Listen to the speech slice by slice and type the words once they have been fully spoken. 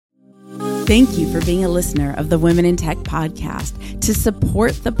Thank you for being a listener of the Women in Tech podcast. To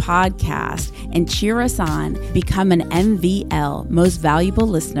support the podcast and cheer us on, become an MVL, Most Valuable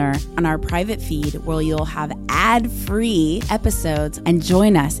Listener, on our private feed where you'll have ad-free episodes and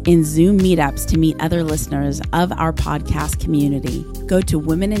join us in Zoom meetups to meet other listeners of our podcast community. Go to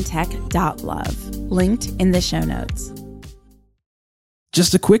womenintech.love, linked in the show notes.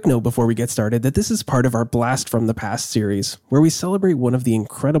 Just a quick note before we get started that this is part of our Blast from the Past series, where we celebrate one of the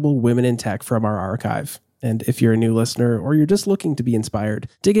incredible women in tech from our archive. And if you're a new listener or you're just looking to be inspired,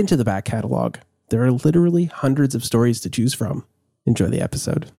 dig into the back catalog. There are literally hundreds of stories to choose from. Enjoy the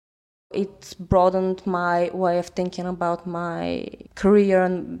episode. It broadened my way of thinking about my career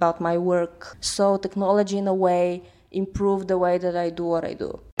and about my work. So technology, in a way, improved the way that I do what I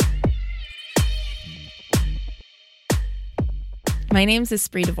do. My name's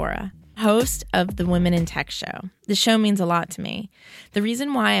Espree Devora, host of the Women in Tech Show. The show means a lot to me. The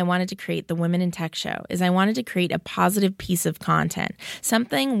reason why I wanted to create the Women in Tech Show is I wanted to create a positive piece of content,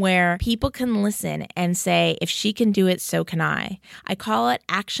 something where people can listen and say, if she can do it, so can I. I call it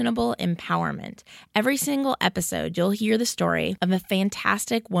actionable empowerment. Every single episode, you'll hear the story of a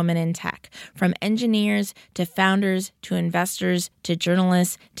fantastic woman in tech, from engineers to founders to investors to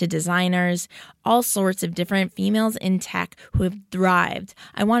journalists to designers, all sorts of different females in tech who have thrived.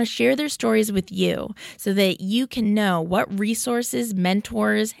 I want to share their stories with you so that you can know what resources,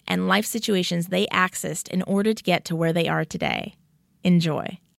 mentors, and life situations they accessed in order to get to where they are today.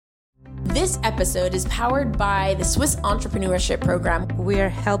 Enjoy. This episode is powered by the Swiss Entrepreneurship Program. We are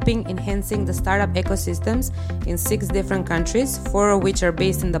helping enhancing the startup ecosystems in 6 different countries, 4 of which are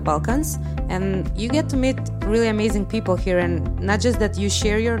based in the Balkans. And you get to meet really amazing people here. And not just that you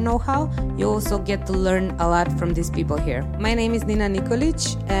share your know-how, you also get to learn a lot from these people here. My name is Nina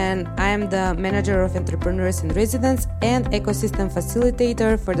Nikolic, and I am the Manager of Entrepreneurs in Residence and Ecosystem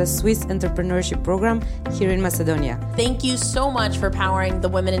Facilitator for the Swiss Entrepreneurship Program here in Macedonia. Thank you so much for powering the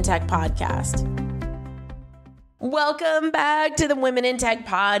Women in Tech podcast. Welcome back to the Women in Tech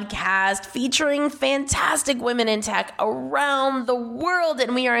podcast, featuring fantastic women in tech around the world.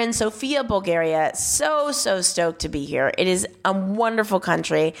 And we are in Sofia, Bulgaria. So stoked to be here. It is a wonderful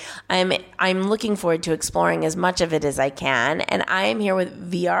country. I'm looking forward to exploring as much of it as I can. And I am here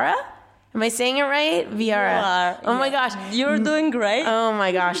with Viara. Am I saying it right? Viara. Oh my gosh. You're doing great. Oh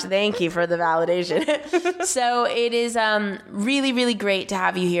my gosh. Thank you for the validation. So it is really, really great to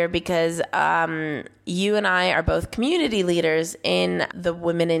have you here because you and I are both community leaders in the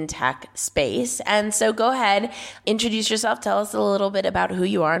women in tech space. And so go ahead, introduce yourself. Tell us a little bit about who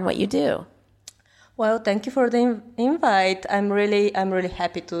you are and what you do. Well, thank you for the invite. I'm really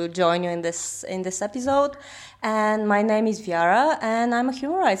happy to join you in this episode. And my name is Viara, and I'm a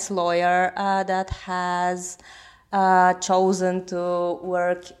human rights lawyer that has chosen to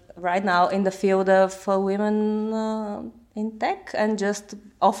work right now in the field of women in tech and just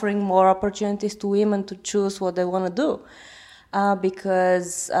offering more opportunities to women to choose what they want to do.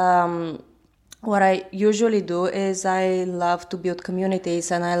 Because what I usually do is I love to build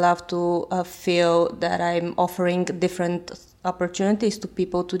communities, and I love to feel that I'm offering different opportunities to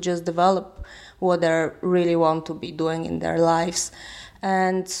people to just develop what they really want to be doing in their lives.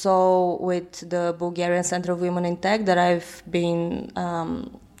 And so with the Bulgarian Center of Women in Tech that I've been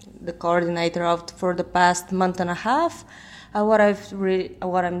the coordinator of for the past month and a half, what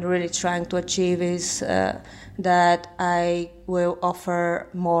I'm really trying to achieve is that I will offer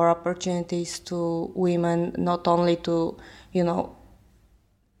more opportunities to women, not only to,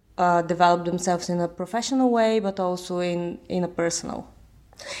 develop themselves in a professional way, but also in a personal.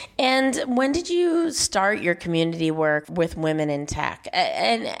 And when did you start your community work with Women in Tech?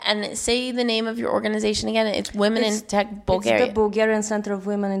 And say the name of your organization again. It's Women in Tech Bulgaria. It's the Bulgarian Center of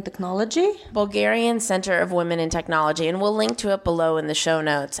Women in Technology. Bulgarian Center of Women in Technology. And we'll link to it below in the show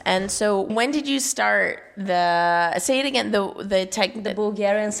notes. And so when did you start say it again, the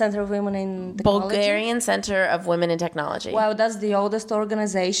Bulgarian Center of Women in Technology? Bulgarian Center of Women in Technology. Well, that's the oldest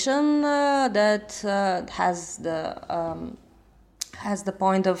organization that has the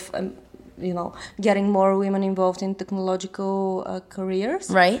point of, getting more women involved in technological careers.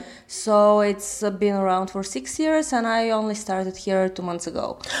 Right. So it's been around for 6 years, and I only started here 2 months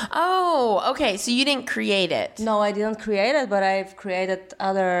ago. Oh, okay. So you didn't create it. No, I didn't create it, but I've created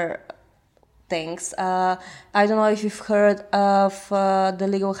other things. I don't know if you've heard of the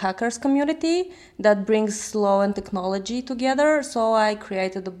legal hackers community that brings law and technology together. So I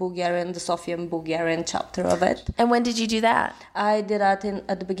created the Sofia Bulgarian chapter of it. And when did you do that? I did that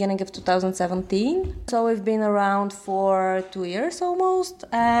at the beginning of 2017. So we've been around for 2 years almost,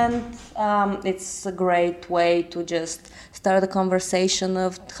 and it's a great way to just start a conversation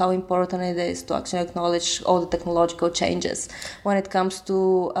of how important it is to actually acknowledge all the technological changes when it comes to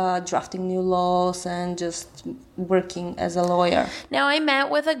drafting new laws and just working as a lawyer. Now, I met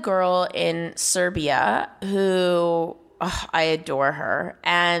with a girl in Serbia who I adore her,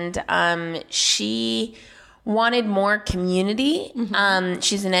 and she wanted more community.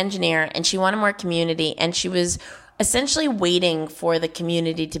 She's an engineer, and she wanted more community, and she was essentially waiting for the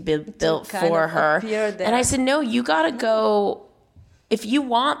community to be built for her. And I said, no, you got to go. If you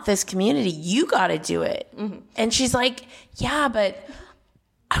want this community, you got to do it. And she's like, yeah, but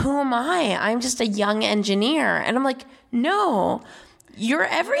who am I? I'm just a young engineer. And I'm like, no, you're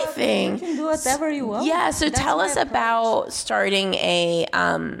everything. You can do whatever you want. Yeah. So tell us about starting a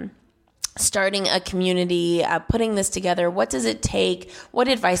community, putting this together. What does it take? What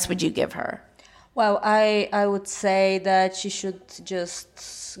advice would you give her? Well, I would say that she should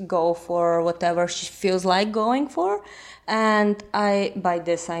just go for whatever she feels like going for. And by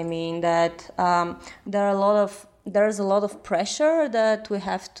this I mean that there's a lot of pressure that we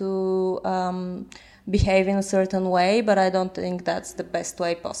have to behave in a certain way, but I don't think that's the best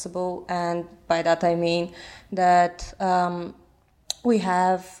way possible. And by that I mean that we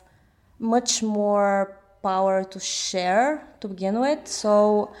have much more power to share to begin with.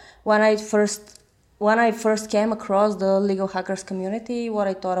 So when I first came across the legal hackers community, what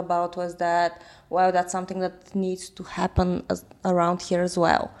I thought about was that, well, that's something that needs to happen around here as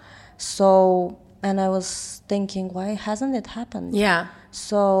well. So, and I was thinking, why hasn't it happened? Yeah.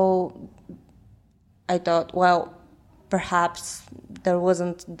 So I thought, well, perhaps there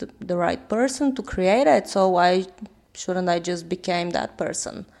wasn't the right person to create it, so why shouldn't I just become that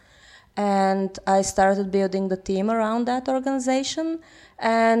person? And I started building the team around that organization,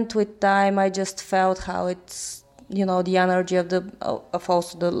 and with time I just felt how it's, the energy of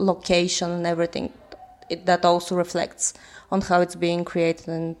also the location and everything, that also reflects on how it's being created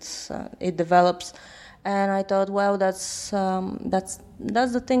and it develops. And I thought, well, that's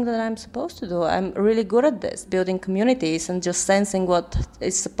the thing that I'm supposed to do. I'm really good at this, building communities and just sensing what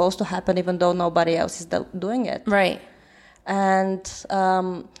is supposed to happen, even though nobody else is doing it. Right. And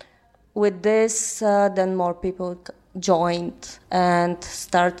with this, then more people joined and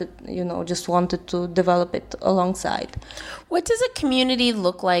started, just wanted to develop it alongside. What does a community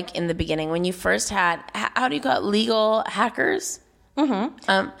look like in the beginning? When you first how do you call it, legal hackers?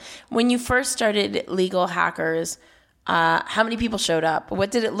 Mm-hmm. When you first started Legal Hackers, how many people showed up?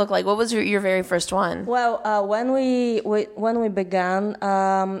 What did it look like? What was your very first one? Well, when we began,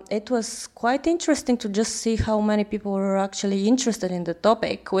 it was quite interesting to just see how many people were actually interested in the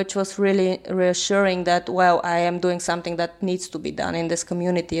topic, which was really reassuring that, well, I am doing something that needs to be done in this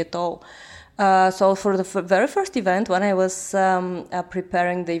community at all. So for the very first event, when I was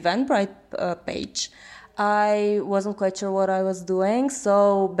preparing the Eventbrite page, I wasn't quite sure what I was doing.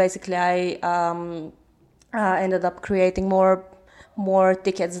 So basically, I ended up creating more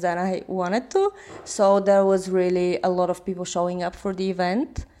tickets than I wanted to. So there was really a lot of people showing up for the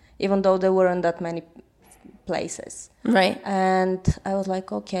event, even though there weren't that many places. Right. And I was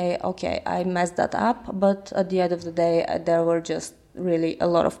like, okay, I messed that up. But at the end of the day, there were just really a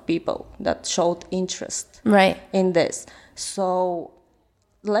lot of people that showed interest in this. So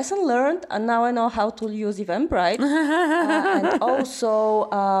lesson learned, and now I know how to use Eventbrite. And also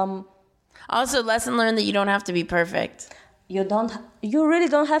lesson learned that you don't have to be perfect. You really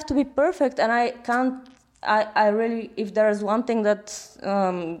don't have to be perfect. And I really, if there's one thing that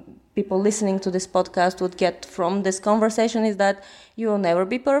people listening to this podcast would get from this conversation, is that you will never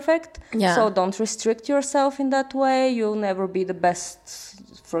be perfect. Yeah. So don't restrict yourself in that way. You'll never be the best,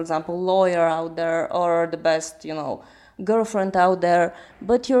 for example, lawyer out there, or the best, girlfriend out there,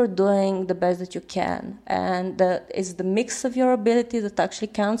 but you're doing the best that you can. And it's the mix of your ability that actually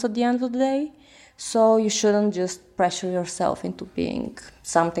counts at the end of the day. So you shouldn't just pressure yourself into being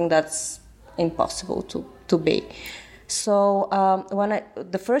something that's impossible to be. So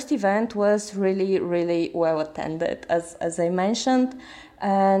the first event was really, really well attended, as I mentioned,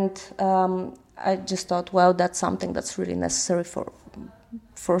 and I just thought, well, that's something that's really necessary for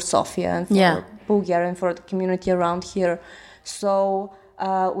Sofia and for Bulgaria and for the community around here. So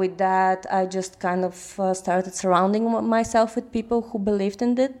with that, I just kind of started surrounding myself with people who believed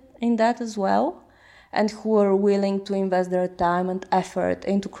in that as well. and who were willing to invest their time and effort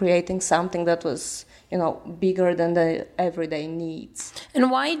into creating something that was, bigger than the everyday needs. And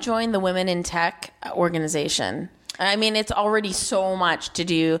why join the Women in Tech organization? I mean, it's already so much to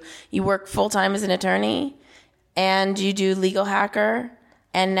do. You work full-time as an attorney, and you do Legal Hacker,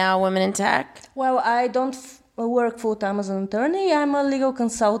 and now Women in Tech? Well, I don't work full-time as an attorney. I'm a legal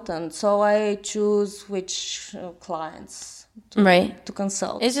consultant, so I choose which clients to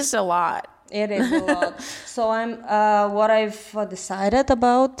consult. It's just a lot. It is a lot. So what I've decided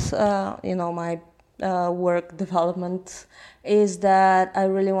about, my work development is that I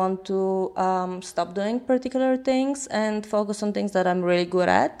really want to stop doing particular things and focus on things that I'm really good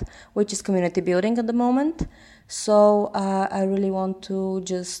at, which is community building at the moment. So I really want to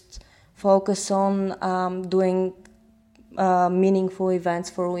just focus on doing meaningful events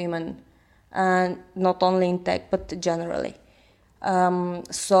for women, and not only in tech, but generally.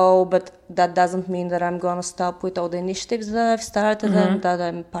 But that doesn't mean that I'm going to stop with all the initiatives that I've started and that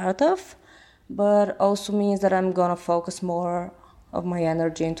I'm part of, but also means that I'm going to focus more of my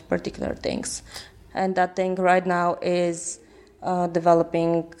energy into particular things. And that thing right now is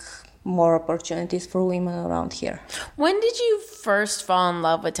developing more opportunities for women around here. When did you first fall in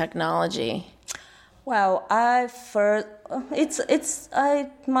love with technology? Well, it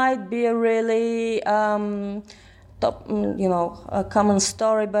might be a really a common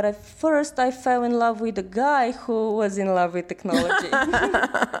story, but at first I fell in love with a guy who was in love with technology.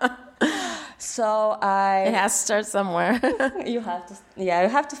 So it has to start somewhere. You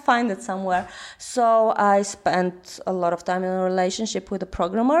have to find it somewhere. So I spent a lot of time in a relationship with a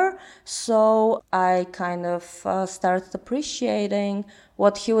programmer. So I kind of started appreciating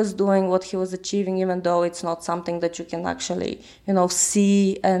what he was doing, what he was achieving, even though it's not something that you can actually,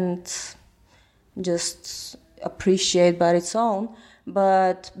 see and just appreciate by its own.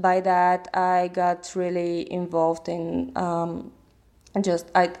 But by that, I got really involved in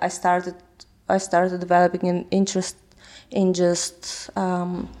I started developing an interest in just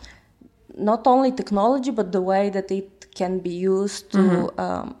not only technology, but the way that it can be used to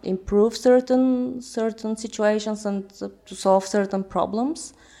improve certain situations and to solve certain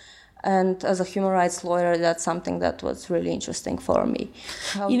problems. And as a human rights lawyer, that's something that was really interesting for me.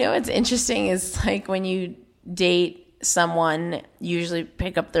 What's interesting is like when you date someone, usually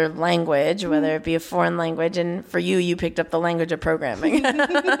pick up their language, whether it be a foreign language, and for you picked up the language of programming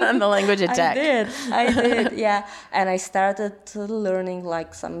and the language of tech. I did, yeah. And I started learning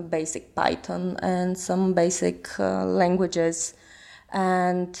like some basic Python and some basic languages.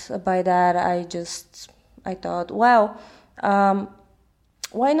 And by that, I thought, wow,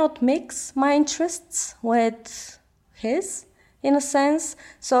 why not mix my interests with his? In a sense.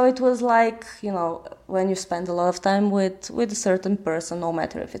 So it was like, when you spend a lot of time with a certain person, no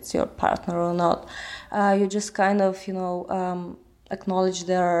matter if it's your partner or not, you just kind of, acknowledge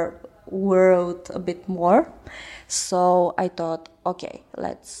their world a bit more. So I thought, okay,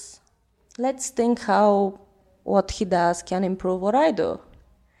 let's think how what he does can improve what I do.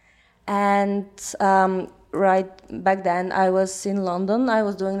 And right back then, I was in London. I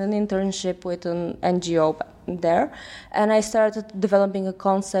was doing an internship with an NGO there, and I started developing a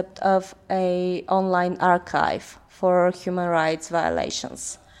concept of a online archive for human rights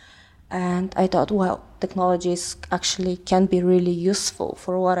violations. And I thought, well, technologies actually can be really useful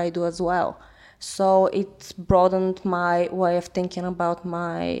for what I do as well. So it broadened my way of thinking about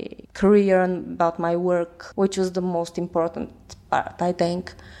my career and about my work, which was the most important part, I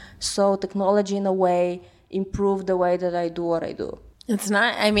think. So technology, in a way, improved the way that I do what I do. It's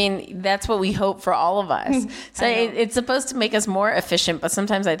not, that's what we hope for all of us. So it's supposed to make us more efficient, but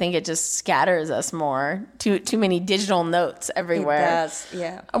sometimes I think it just scatters us more. Too many digital notes everywhere. It does,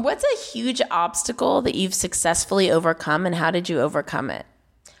 yeah. What's a huge obstacle that you've successfully overcome, and how did you overcome it?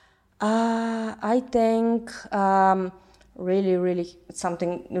 I think really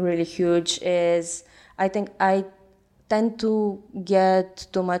something really huge is I think I tend to get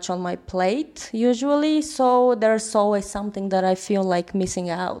too much on my plate usually, so there's always something that I feel like missing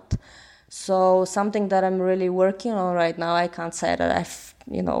out. So something that I'm really working on right now, I can't say that I've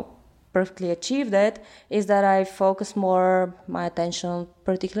perfectly achieved it, is that I focus more my attention on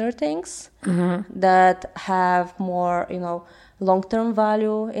particular things that have more long-term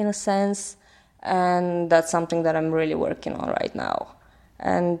value in a sense, and that's something that I'm really working on right now.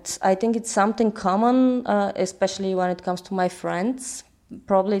 And I think it's something common, especially when it comes to my friends.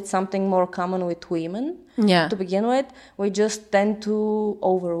 Probably it's something more common with women to begin with. We just tend to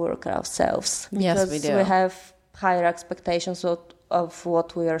overwork ourselves because we do. We have higher expectations of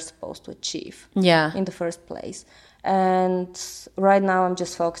what we are supposed to achieve in the first place. And right now I'm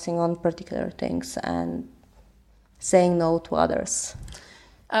just focusing on particular things and saying no to others.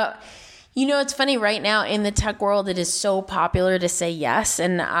 It's funny right now in the tech world, it is so popular to say yes.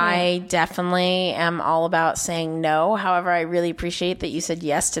 And I definitely am all about saying no. However, I really appreciate that you said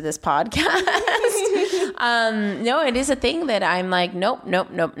yes to this podcast. No, it is a thing that I'm like, nope,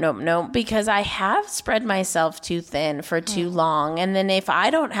 because I have spread myself too thin for too long. And then if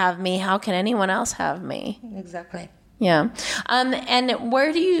I don't have me, how can anyone else have me? Exactly. Yeah. And where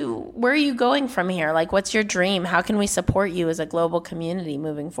are you going from here? Like, what's your dream? How can we support you as a global community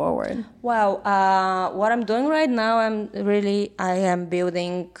moving forward? Wow. What I'm doing right now, I am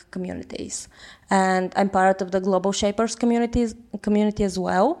building communities, and I'm part of the Global Shapers community as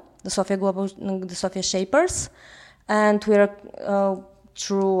well, the Sofia Shapers, and we're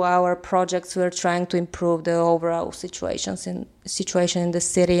through our projects, we're trying to improve the overall situation in the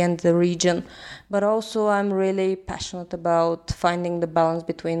city and the region. But also, I'm really passionate about finding the balance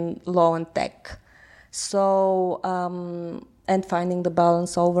between law and tech. So, and finding the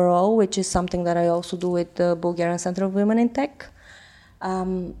balance overall, which is something that I also do with the Bulgarian Center of Women in Tech.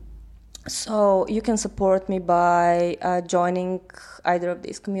 So you can support me by joining either of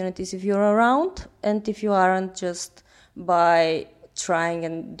these communities if you're around, and if you aren't, just by trying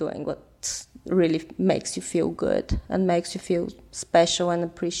and doing what really makes you feel good and makes you feel special and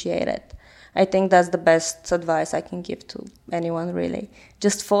appreciated. I think that's the best advice I can give to anyone, really.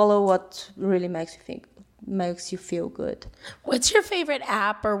 Just follow what really makes you feel good. What's your favorite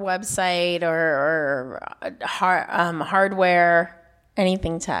app or website or hardware,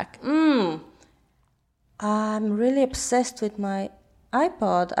 anything tech? I'm really obsessed with my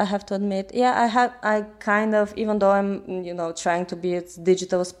iPod, I have to admit. Yeah, I kind of, even though I'm, trying to be as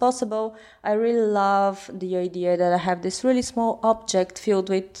digital as possible, I really love the idea that I have this really small object filled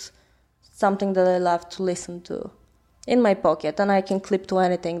with something that I love to listen to in my pocket, and I can clip to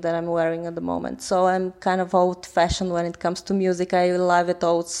anything that I'm wearing at the moment. So I'm kind of old-fashioned when it comes to music. I love it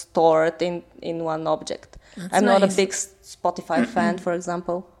all stored in one object. I'm not a big Spotify fan, for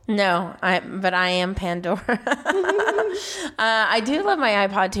example. No, but I am Pandora. I do love my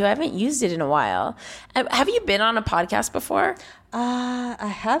iPod too. I haven't used it in a while. Have you been on a podcast before? I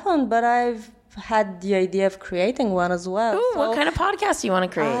haven't, but I've had the idea of creating one as well. Ooh, what kind of podcast do you want to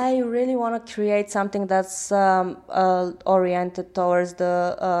create? I really want to create something that's oriented towards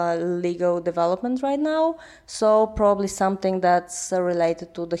the legal development right now. So probably something that's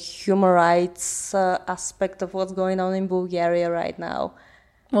related to the human rights aspect of what's going on in Bulgaria right now.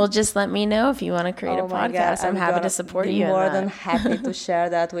 Well, just let me know if you want to create a podcast. I'm happy to support you. I'm more than happy to share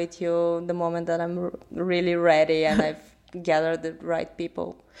that with you the moment that I'm really ready and I've gathered the right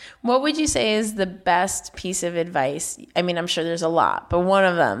people. What would you say is the best piece of advice? I mean, I'm sure there's a lot, but one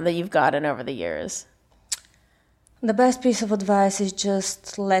of them that you've gotten over the years. The best piece of advice is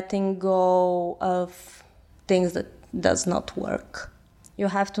just letting go of things that does not work. You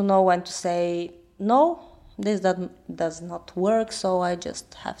have to know when to say no. This does not work, so I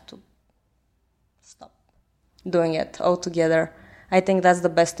just have to stop doing it altogether. I think that's the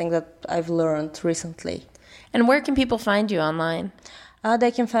best thing that I've learned recently. And where can people find you online?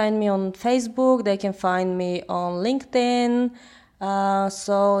 They can find me on Facebook. They can find me on LinkedIn. I'll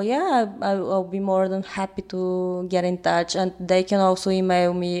be more than happy to get in touch. And they can also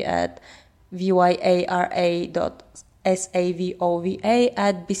email me at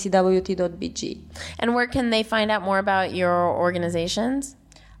vyara.savova@bcwt.bg. And where can they find out more about your organizations?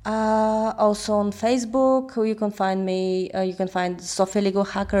 Also on Facebook, you can find me. You can find the Sofia Legal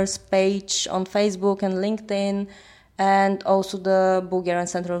Hackers page on Facebook and LinkedIn, and also the Bulgarian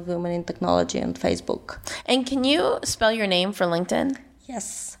Center of Women in Technology on Facebook. And can you spell your name for LinkedIn?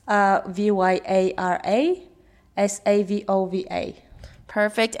 Yes, VYARASAVOVA.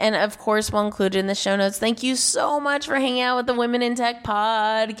 Perfect. And of course, we'll include it in the show notes. Thank you so much for hanging out with the Women in Tech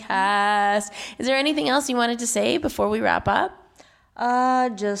podcast. Is there anything else you wanted to say before we wrap up?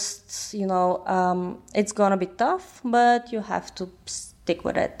 It's gonna be tough, but you have to stick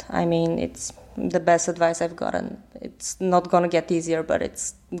with it. I mean, it's the best advice I've gotten. It's not gonna get easier, but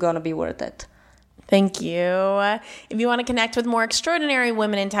it's gonna be worth it. Thank you. If you want to connect with more extraordinary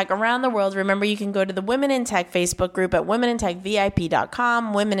women in tech around the world, remember you can go to the Women in Tech Facebook group at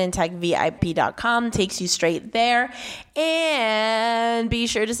womenintechvip.com. Womenintechvip.com takes you straight there. And be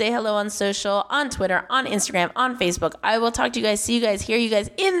sure to say hello on social, on Twitter, on Instagram, on Facebook. I will talk to you guys, see you guys, hear you guys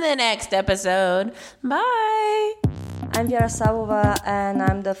in the next episode. Bye. I'm Viera Savova, and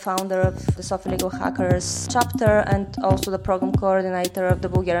I'm the founder of the Sofia Legal Hackers chapter and also the program coordinator of the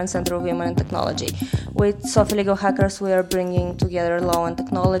Bulgarian Center of Women in Technology. With Sofia Legal Hackers, we are bringing together law and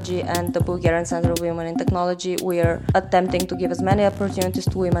technology, and the Bulgarian Center of Women in Technology, we are attempting to give as many opportunities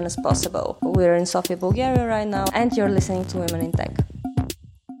to women as possible. We're in Sofia, Bulgaria right now, and you're listening to Women in Tech.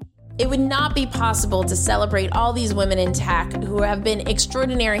 It would not be possible to celebrate all these women in tech who have been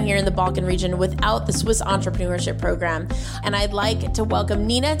extraordinary here in the Balkan region without the Swiss Entrepreneurship Program. And I'd like to welcome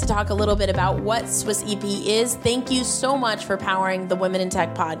Nina to talk a little bit about what Swiss EP is. Thank you so much for powering the Women in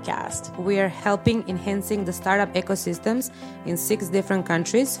Tech podcast. We are helping enhancing the startup ecosystems in 6 different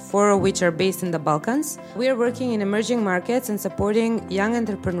countries, 4 of which are based in the Balkans. We are working in emerging markets and supporting young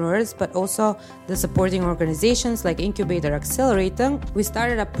entrepreneurs, but also the supporting organizations like Incubator Accelerator. We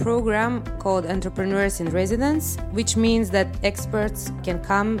started a program called Entrepreneurs in Residence, which means that experts can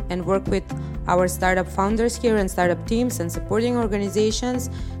come and work with our startup founders here and startup teams and supporting organizations.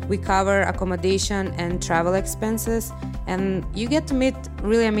 We cover accommodation and travel expenses, and you get to meet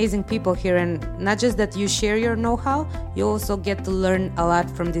really amazing people here. And not just that you share your know-how, you also get to learn a lot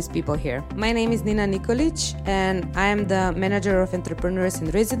from these people here. My name is Nina Nikolic, and I am the manager of Entrepreneurs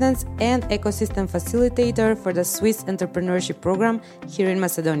in Residence and ecosystem facilitator for the Swiss Entrepreneurship Program here in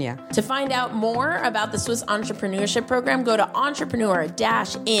Macedonia. To find out more about the Swiss Entrepreneurship Program, go to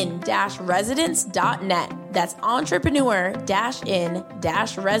entrepreneur-in-residence.net. That's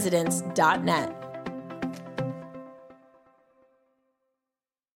entrepreneur-in-residence.net.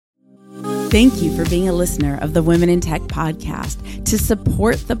 Thank you for being a listener of the Women in Tech podcast. To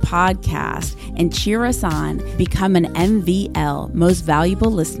support the podcast and cheer us on, become an MVL, Most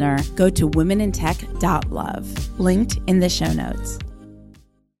Valuable Listener, go to womenintech.love, linked in the show notes.